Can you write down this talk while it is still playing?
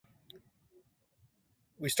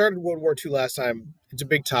We started World War II last time. It's a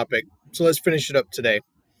big topic, so let's finish it up today.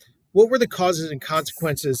 What were the causes and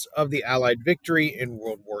consequences of the Allied victory in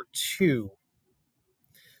World War II?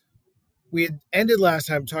 We had ended last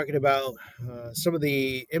time talking about some of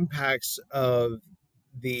the impacts of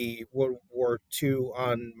the World War II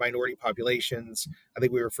on minority populations. I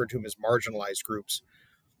think we referred to them as marginalized groups.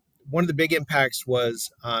 One of the big impacts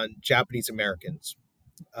was on Japanese Americans.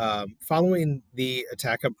 Following the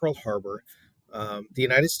attack on Pearl Harbor, the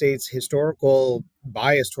United States' historical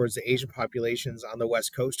bias towards the Asian populations on the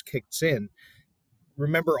West Coast kicks in.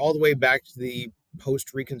 Remember, all the way back to the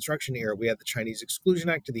post-Reconstruction era, we had the Chinese Exclusion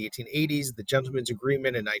Act of the 1880s, the Gentleman's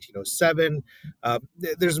Agreement in 1907.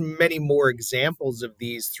 There's many more examples of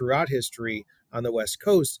these throughout history on the West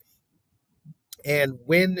Coast. And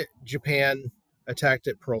when Japan attacked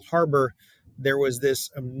at Pearl Harbor, there was this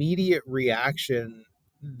immediate reaction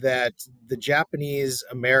that the Japanese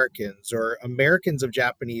Americans or Americans of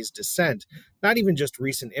Japanese descent, not even just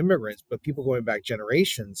recent immigrants, but people going back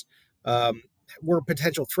generations, were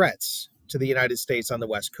potential threats to the United States on the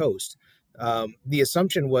West Coast. The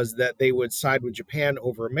assumption was that they would side with Japan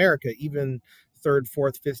over America, even third,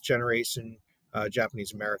 fourth, fifth generation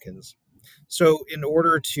Japanese Americans. So in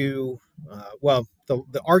order to,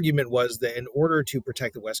 the argument was that in order to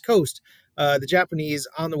protect the West Coast, the Japanese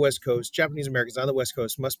on the West Coast, Japanese Americans on the West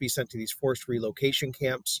Coast must be sent to these forced relocation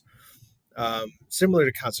camps, similar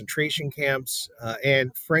to concentration camps.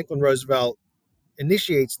 And Franklin Roosevelt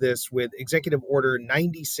initiates this with Executive Order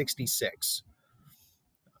 9066.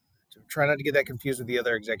 Try not to get that confused with the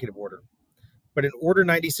other executive order. But in Order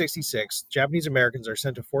 9066, Japanese Americans are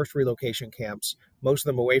sent to forced relocation camps, most of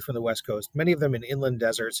them away from the West Coast, many of them in inland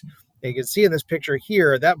deserts. And you can see in this picture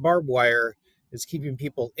here, that barbed wire is keeping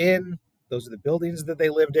people in. Those are the buildings that they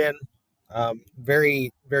lived in.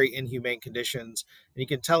 Very, very inhumane conditions. And you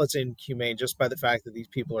can tell it's inhumane just by the fact that these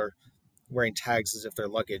people are wearing tags as if they're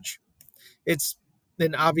luggage. It's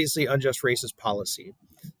an obviously unjust racist policy.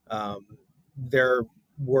 There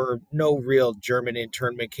were no real German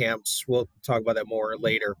internment camps. We'll talk about that more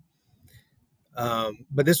later.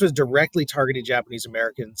 But this was directly targeting Japanese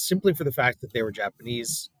Americans simply for the fact that they were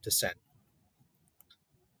Japanese descent.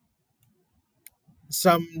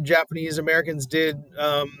 Some Japanese Americans did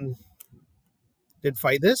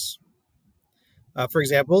fight this. For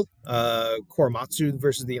example, Korematsu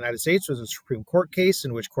versus the United States was a Supreme Court case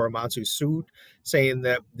in which Korematsu sued, saying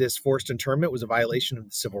that this forced internment was a violation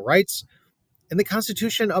of civil rights. And the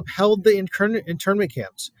Constitution upheld the internment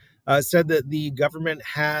camps, said that the government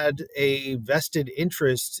had a vested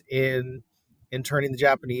interest in interning the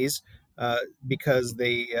Japanese because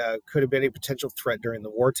they could have been a potential threat during the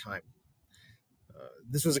wartime.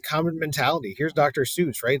 This was a common mentality. Here's Dr.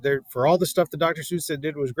 Seuss, right? There, for all the stuff that Dr. Seuss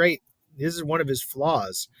did was great. This is one of his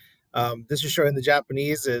flaws. This is showing the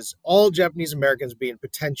Japanese as all Japanese Americans being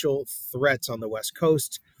potential threats on the West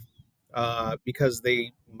Coast because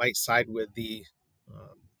they might side with the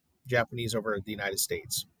Japanese over the United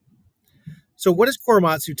States. So what does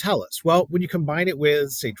Korematsu tell us? Well, when you combine it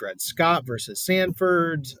with, say, Dred Scott versus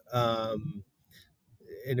Sanford, and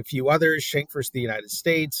a few others, Schenck versus the United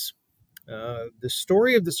States, the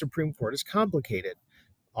story of the Supreme Court is complicated.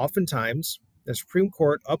 Oftentimes, the Supreme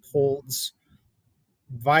Court upholds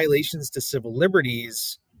violations to civil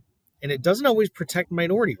liberties, and it doesn't always protect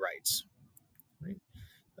minority rights. Right?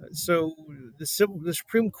 So the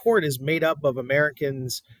Supreme Court is made up of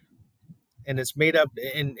Americans, and it's made up,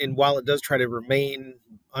 and while it does try to remain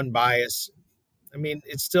unbiased, I mean,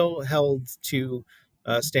 it's still held to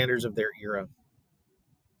standards of their era.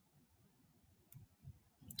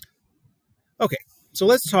 Okay, so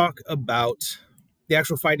let's talk about the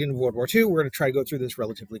actual fighting of World War II. We're going to try to go through this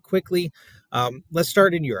relatively quickly. Let's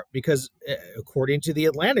start in Europe, because according to the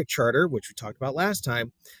Atlantic Charter, which we talked about last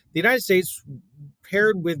time, the United States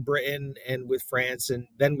paired with Britain and with France and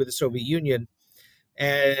then with the Soviet Union.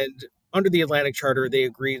 And under the Atlantic Charter, they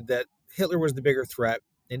agreed that Hitler was the bigger threat.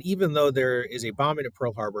 And even though there is a bombing at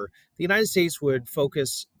Pearl Harbor, the United States would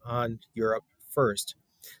focus on Europe first.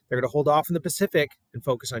 They're going to hold off in the Pacific and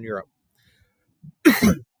focus on Europe.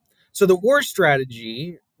 So the war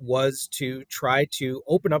strategy was to try to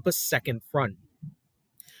open up a second front.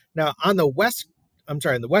 Now, on the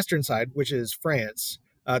western side, which is France,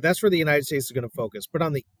 that's where the United States is going to focus. But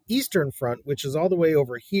on the eastern front, which is all the way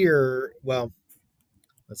over here, well,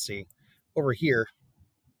 let's see, over here,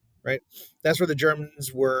 right? That's where the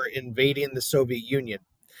Germans were invading the Soviet Union.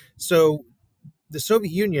 So the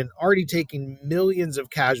Soviet Union, already taking millions of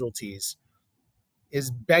casualties, is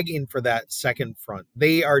begging for that second front.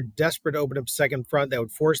 They are desperate to open up a second front that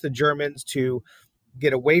would force the Germans to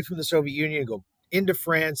get away from the Soviet Union and go into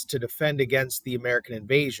France to defend against the American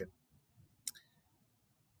invasion.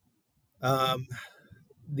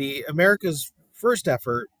 The America's first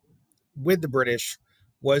effort with the British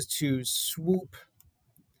was to swoop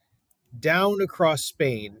down across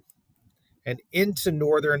Spain and into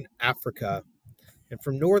northern Africa. And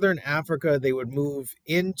from northern Africa, they would move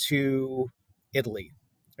into Italy.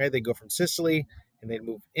 Right? They go from Sicily and they'd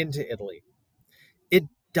move into Italy. It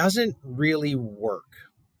doesn't really work.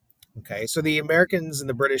 Okay, so the Americans and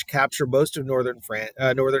the British capture most of northern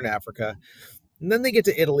Africa, and then they get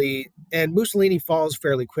to Italy, and Mussolini falls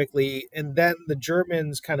fairly quickly, and then the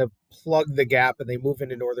Germans kind of plug the gap, and they move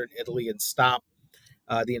into northern Italy and stop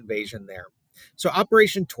the invasion there. So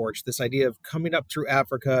Operation Torch, this idea of coming up through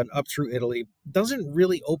Africa and up through Italy, doesn't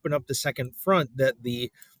really open up the second front that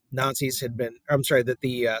the Nazis had been, that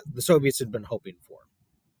the Soviets had been hoping for.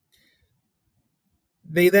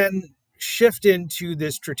 They then shift into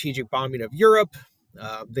this strategic bombing of Europe.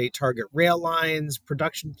 They target rail lines,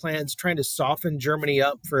 production plants, trying to soften Germany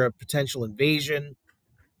up for a potential invasion.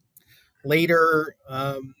 Later,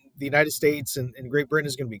 the United States and Great Britain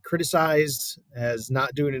is going to be criticized as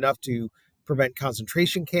not doing enough to prevent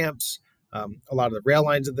concentration camps. A lot of the rail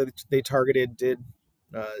lines that they targeted did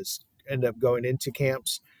end up going into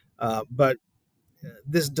camps. But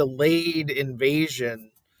this delayed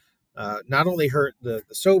invasion not only hurt the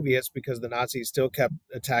Soviets because the Nazis still kept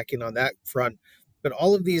attacking on that front, but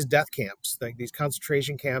all of these death camps, like these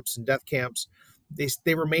concentration camps and death camps,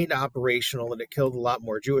 they remained operational, and it killed a lot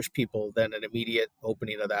more Jewish people than an immediate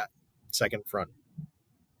opening of that second front.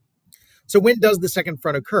 So when does the second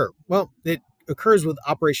front occur? Well, it occurs with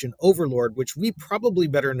Operation Overlord, which we probably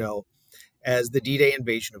better know as the D-Day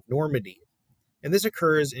invasion of Normandy. And this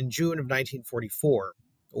occurs in June of 1944,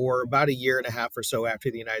 or about a year and a half or so after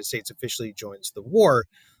the United States officially joins the war.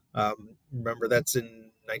 Remember, that's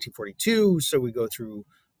in 1942, so we go through,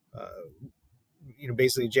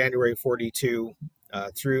 basically January 42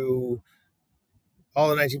 through all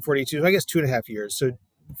of 1942, I guess 2.5 years. So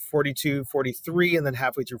 42, 43, and then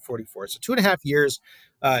halfway through 44. So 2.5 years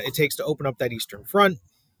it takes to open up that Eastern Front,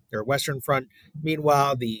 or Western Front.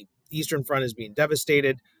 Meanwhile, the Eastern Front is being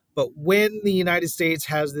devastated. But when the United States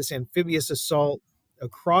has this amphibious assault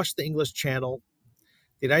across the English Channel,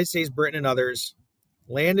 the United States, Britain, and others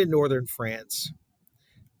land in northern France.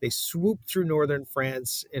 They swoop through northern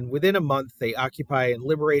France, and within a month, they occupy and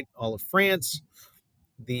liberate all of France.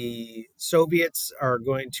 The Soviets are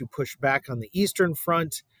going to push back on the Eastern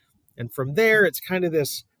Front, and from there, it's kind of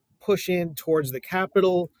this push in towards the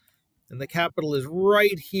capital, and the capital is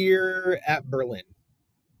right here at Berlin.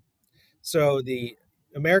 So the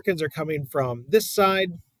Americans are coming from this side,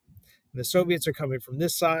 and the Soviets are coming from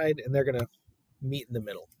this side, and they're going to meet in the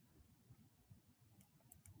middle.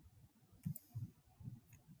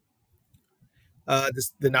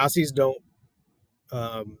 The Nazis don't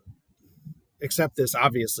accept this,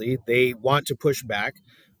 obviously. They want to push back.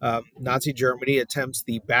 Nazi Germany attempts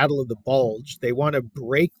the Battle of the Bulge. They want to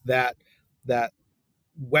break that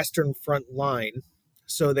Western Front line,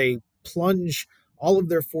 so they plunge all of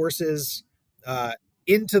their forces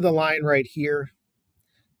into the line right here.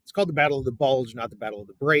 It's called the Battle of the Bulge, not the Battle of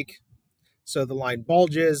the Break. So the line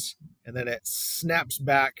bulges, and then it snaps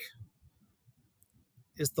back.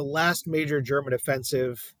 It's the last major German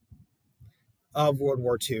offensive of World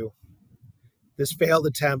War II. This failed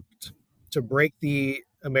attempt to break the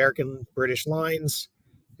American-British lines.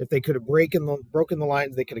 If they could have broken the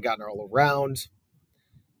lines, they could have gotten all around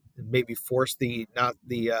and maybe forced the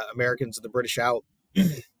Americans and the British out.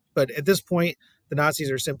 But at this point, the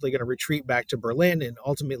Nazis are simply going to retreat back to Berlin and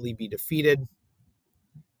ultimately be defeated.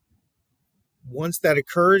 Once that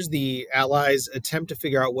occurs, the Allies attempt to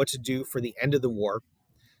figure out what to do for the end of the war.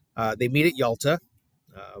 They meet at Yalta,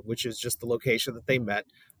 which is just the location that they met.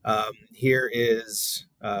 Here is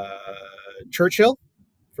Churchill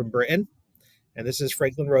from Britain, and this is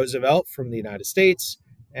Franklin Roosevelt from the United States,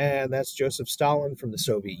 and that's Joseph Stalin from the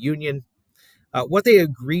Soviet Union. What they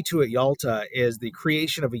agree to at Yalta is the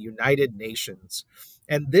creation of a United Nations,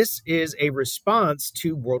 and this is a response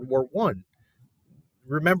to World War I.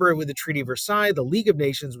 Remember, with the Treaty of Versailles, the League of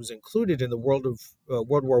Nations was included in the World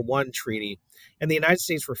War I treaty, and the United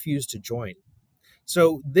States refused to join.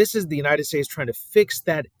 So this is the United States trying to fix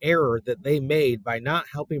that error that they made by not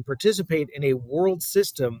helping participate in a world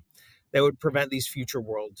system that would prevent these future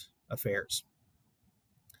world affairs.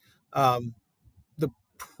 The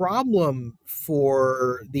problem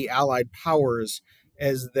for the Allied powers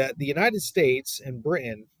is that the United States and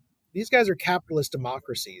Britain, these guys are capitalist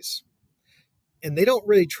democracies. And they don't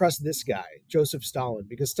really trust this guy, Joseph Stalin,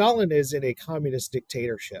 because Stalin is in a communist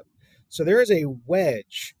dictatorship. So there is a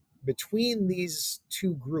wedge between these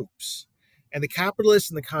two groups. And the capitalists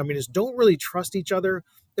and the communists don't really trust each other.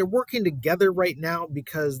 They're working together right now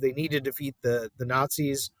because they need to defeat the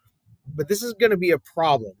Nazis. But this is going to be a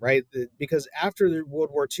problem, right? Because after World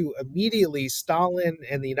War II, immediately Stalin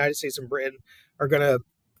and the United States and Britain are going to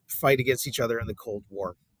fight against each other in the Cold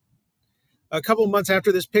War. A couple of months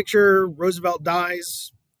after this picture, Roosevelt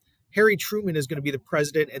dies. Harry Truman is going to be the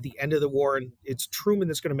president at the end of the war, and it's Truman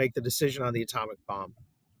that's going to make the decision on the atomic bomb.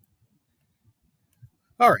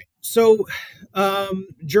 All right, so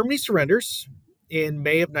Germany surrenders in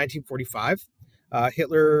May of 1945.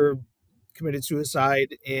 Hitler committed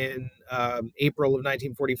suicide in April of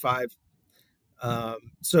 1945.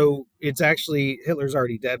 So it's actually, Hitler's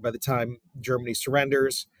already dead by the time Germany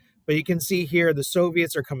surrenders. But you can see here the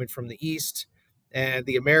Soviets are coming from the east, and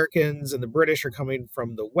the Americans and the British are coming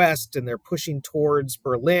from the west, and they're pushing towards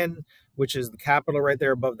Berlin, which is the capital right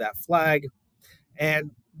there above that flag.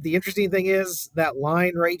 And the interesting thing is that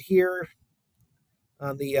line right here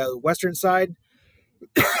on the western side,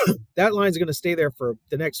 that line is going to stay there for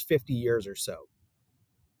the next 50 years or so.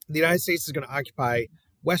 The United States is going to occupy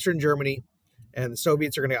Western Germany, and the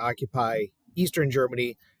Soviets are going to occupy Eastern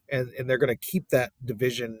Germany, and they're going to keep that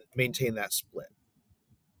division, maintain that split.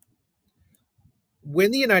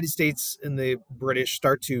 When the United States and the British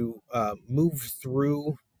start to move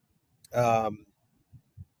through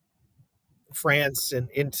France and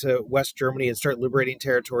into West Germany and start liberating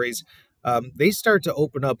territories, they start to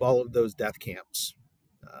open up all of those death camps.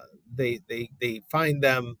 They find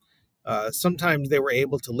them. Sometimes they were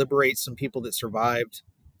able to liberate some people that survived.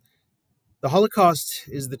 The Holocaust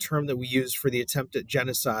is the term that we use for the attempt at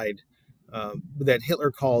genocide that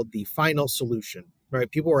Hitler called the final solution. Right?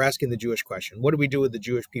 People were asking the Jewish question. What do we do with the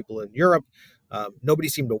Jewish people in Europe? Nobody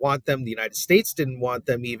seemed to want them. The United States didn't want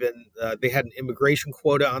them even. They had an immigration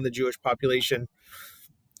quota on the Jewish population.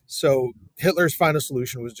 So Hitler's final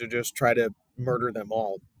solution was to just try to murder them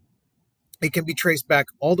all. It can be traced back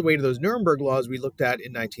all the way to those Nuremberg laws we looked at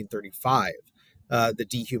in 1935. The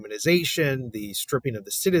dehumanization, the stripping of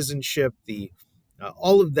the citizenship,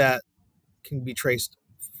 all of that can be traced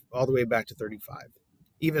all the way back to 35,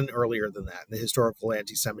 even earlier than that, the historical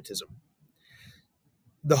anti-Semitism.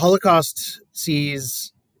 The Holocaust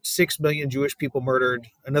sees 6 million Jewish people murdered,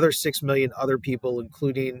 another 6 million other people,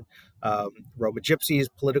 including Roma gypsies,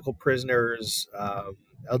 political prisoners,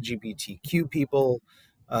 LGBTQ people,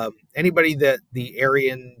 anybody that the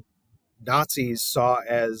Aryan Nazis saw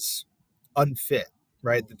as unfit,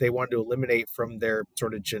 right, that they wanted to eliminate from their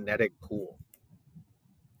sort of genetic pool.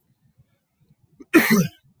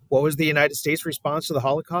 What was the United States response to the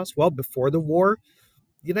Holocaust? Well, before the war,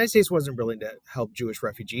 the United States wasn't willing to help Jewish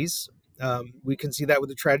refugees. We can see that with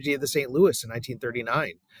the tragedy of the St. Louis in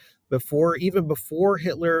 1939. Even before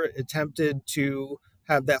Hitler attempted to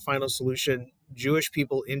have that final solution, Jewish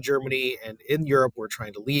people in Germany and in Europe were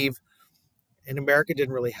trying to leave, and America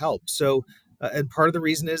didn't really help. So, and part of the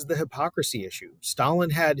reason is the hypocrisy issue. Stalin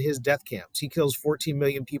had his death camps. He kills 14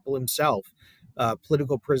 million people himself,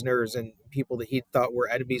 political prisoners and people that he thought were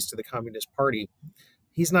enemies to the Communist Party.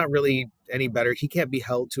 He's not really any better. He can't be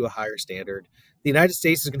held to a higher standard. The United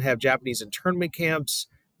States is going to have Japanese internment camps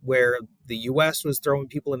where the U.S. was throwing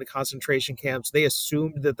people into concentration camps. They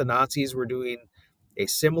assumed that the Nazis were doing a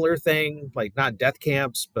similar thing, like not death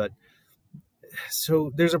camps, but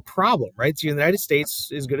so there's a problem, right? So the United States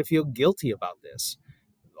is going to feel guilty about this.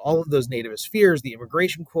 All of those nativist fears, the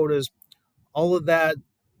immigration quotas, all of that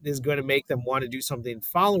is going to make them want to do something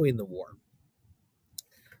following the war.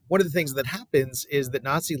 One of the things that happens is that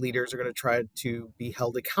Nazi leaders are going to try to be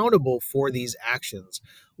held accountable for these actions.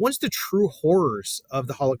 Once the true horrors of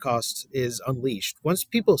the Holocaust is unleashed, once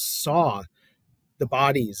people saw the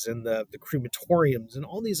bodies and the crematoriums and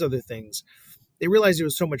all these other things, they realized it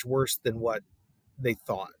was so much worse than what they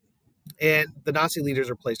thought. And the Nazi leaders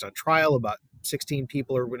are placed on trial. About 16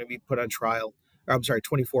 people are going to be put on trial. Or, I'm sorry,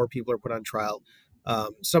 24 people are put on trial.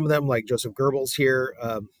 Some of them, like Joseph Goebbels here,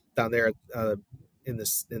 down there in the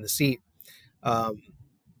seat, are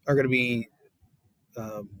going to be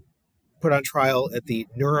put on trial at the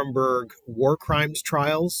Nuremberg war crimes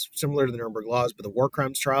trials, similar to the Nuremberg laws, but the war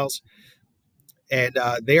crimes trials. And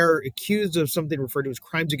they are accused of something referred to as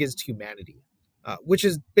crimes against humanity, which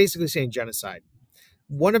is basically saying genocide.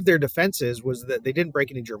 One of their defenses was that they didn't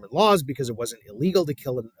break any German laws because it wasn't illegal to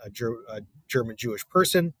kill a German Jewish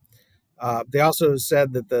person. They also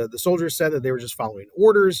said that the soldiers said that they were just following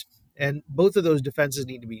orders, and both of those defenses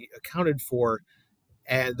need to be accounted for.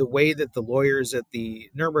 And the way that the lawyers at the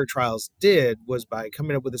Nuremberg trials did was by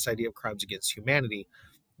coming up with this idea of crimes against humanity,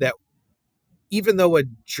 that even though a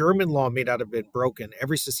German law may not have been broken,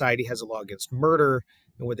 every society has a law against murder,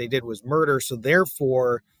 and what they did was murder. So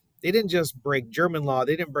therefore, they didn't just break German law,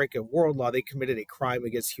 they didn't break a world law, they committed a crime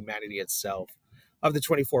against humanity itself. Of the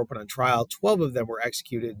 24 put on trial, 12 of them were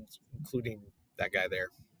executed, including that guy there.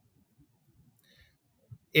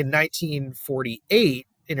 In 1948,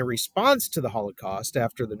 in a response to the Holocaust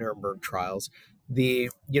after the Nuremberg trials,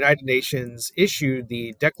 the United Nations issued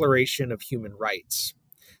the Declaration of Human Rights,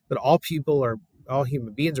 that all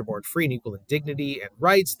human beings are born free and equal in dignity and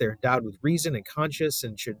rights. They're endowed with reason and conscience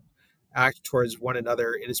and should act towards one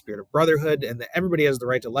another in a spirit of brotherhood, and that everybody has the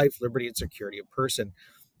right to life, liberty, and security of person.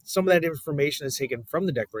 Some of that information is taken from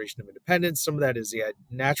the Declaration of Independence. Some of that is the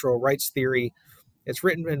natural rights theory. It's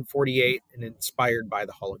written in 48 and inspired by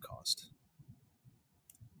the Holocaust.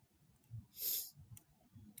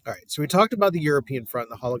 All right, so we talked about the European front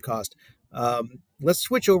and the Holocaust. Let's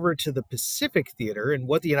switch over to the Pacific theater and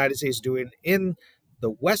what the United States is doing in the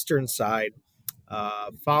western side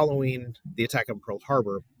following the attack on Pearl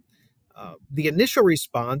Harbor. The initial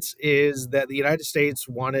response is that the United States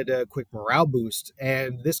wanted a quick morale boost,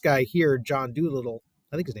 and this guy here, John Doolittle,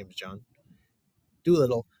 I think his name is John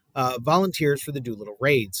Doolittle, volunteers for the Doolittle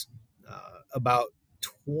raids. About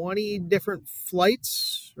 20 different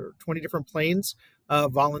flights or 20 different planes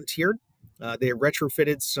volunteered. They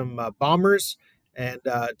retrofitted some bombers and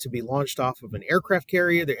to be launched off of an aircraft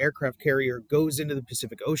carrier. The aircraft carrier goes into the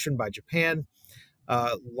Pacific Ocean by Japan,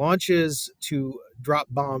 launches to drop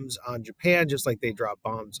bombs on Japan, just like they dropped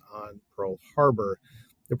bombs on Pearl Harbor.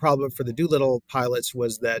 The problem for the Doolittle pilots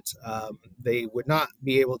was that they would not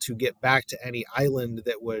be able to get back to any island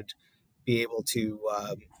that would be able to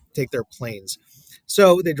take their planes.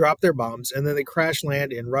 So they dropped their bombs, and then they crash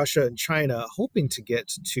land in Russia and China, hoping to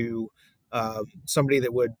get to somebody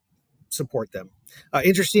that would support them.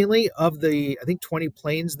 Interestingly, of the, I think, 20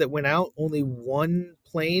 planes that went out, only one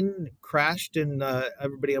plane crashed and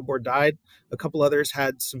everybody on board died. A couple others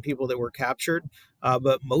had some people that were captured,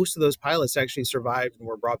 but most of those pilots actually survived and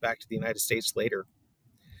were brought back to the United States later.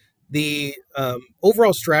 The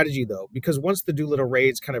overall strategy, though, because once the Doolittle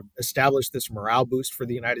raids kind of established this morale boost for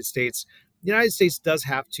the United States does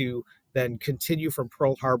have to then continue from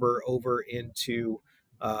Pearl Harbor over into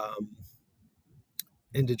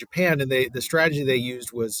Japan, and the strategy they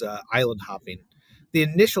used was island hopping. The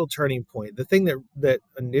initial turning point, the thing that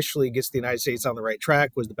initially gets the United States on the right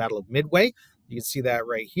track, was the Battle of Midway. You can see that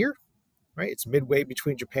right here, right? It's midway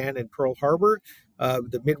between Japan and Pearl Harbor.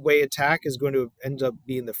 The Midway attack is going to end up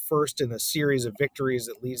being the first in a series of victories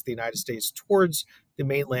that leads the United States towards the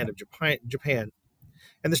mainland of Japan.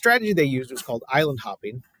 And the strategy they used was called island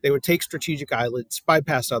hopping. They would take strategic islands,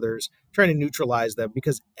 bypass others, trying to neutralize them,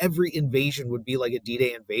 because every invasion would be like a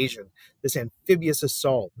D-Day invasion, this amphibious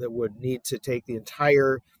assault that would need to take the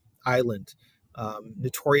entire island.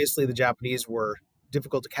 Notoriously, the Japanese were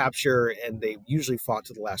difficult to capture, and they usually fought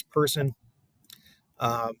to the last person.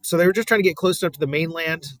 So they were just trying to get close enough to the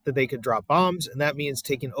mainland that they could drop bombs, and that means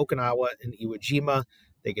taking Okinawa and Iwo Jima.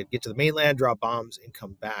 They could get to the mainland, drop bombs, and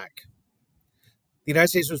come back. The United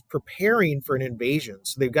States was preparing for an invasion.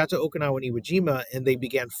 So they got to Okinawa and Iwo Jima, and they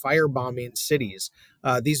began firebombing cities.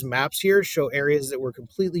 These maps here show areas that were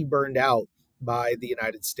completely burned out by the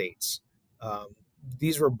United States.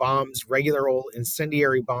 These were bombs, regular old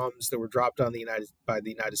incendiary bombs that were dropped on by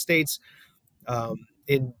the United States.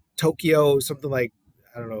 In Tokyo, something like,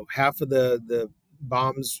 I don't know, half of the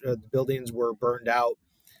bombs, the buildings were burned out.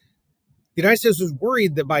 The United States was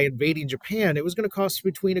worried that by invading Japan, it was going to cost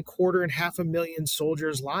between 250,000 and 500,000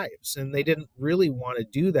 soldiers' lives, and they didn't really want to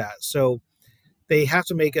do that. So they have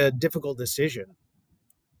to make a difficult decision,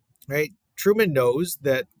 right? Truman knows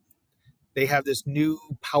that they have this new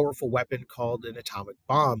powerful weapon called an atomic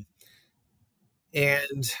bomb.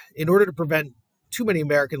 And in order to prevent too many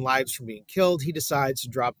American lives from being killed, he decides to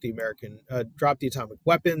drop the atomic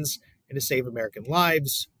weapons and to save American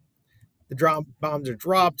lives. The bombs are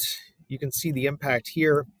dropped. You can see the impact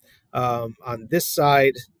here on this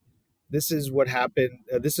side. This is what happened.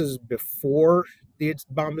 This is before the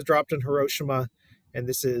bomb is dropped on Hiroshima, and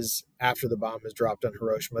this is after the bomb is dropped on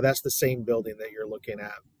Hiroshima. That's the same building that you're looking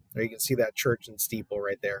at. There you can see that church and steeple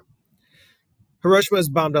right there. Hiroshima is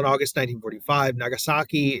bombed on August 1945.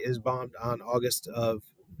 Nagasaki is bombed on August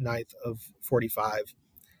 9th of 45.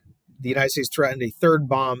 The United States threatened a third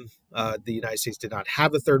bomb. The United States did not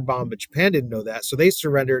have a third bomb, but Japan didn't know that. So they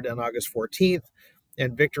surrendered on August 14th,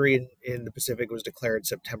 and victory in the Pacific was declared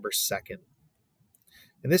September 2nd.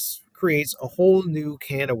 And this creates a whole new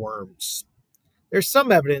can of worms. There's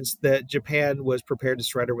some evidence that Japan was prepared to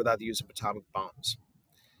surrender without the use of atomic bombs.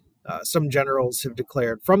 Some generals have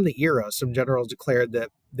declared, from the era, some generals declared that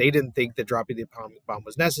they didn't think that dropping the atomic bomb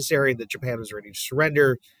was necessary, that Japan was ready to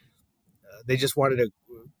surrender. They just wanted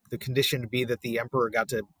the condition to be that the emperor got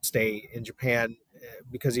to stay in Japan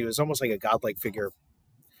because he was almost like a godlike figure.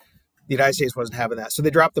 The United States wasn't having that. So they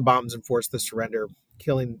dropped the bombs and forced the surrender,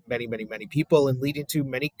 killing many, many, many people and leading to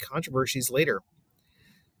many controversies later.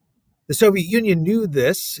 The Soviet Union knew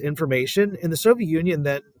this information, and the Soviet Union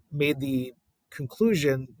then made the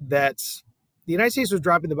conclusion that the United States was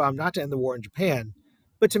dropping the bomb not to end the war in Japan,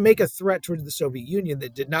 but to make a threat towards the Soviet Union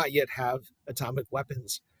that did not yet have atomic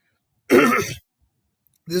weapons. This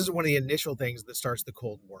is one of the initial things that starts the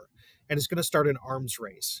Cold War, and it's going to start an arms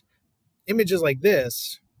race. Images like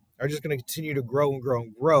this are just going to continue to grow and grow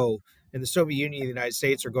and grow, and the Soviet Union and the United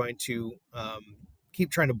States are going to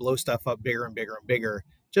keep trying to blow stuff up bigger and bigger and bigger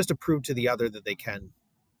just to prove to the other that they can.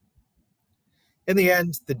 In the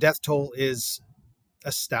end, the death toll is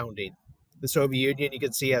astounding. The Soviet Union, you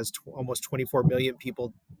can see, has almost 24 million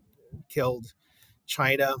people killed.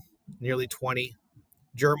 China, nearly 20.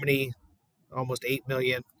 Germany, almost 8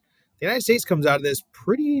 million. The United States comes out of this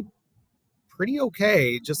pretty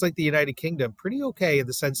okay, just like the United Kingdom, pretty okay in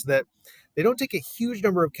the sense that they don't take a huge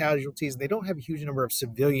number of casualties and they don't have a huge number of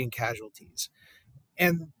civilian casualties.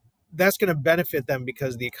 And that's going to benefit them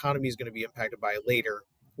because the economy is going to be impacted by it later,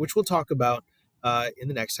 which we'll talk about in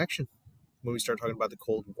the next section when we start talking about the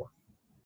Cold War.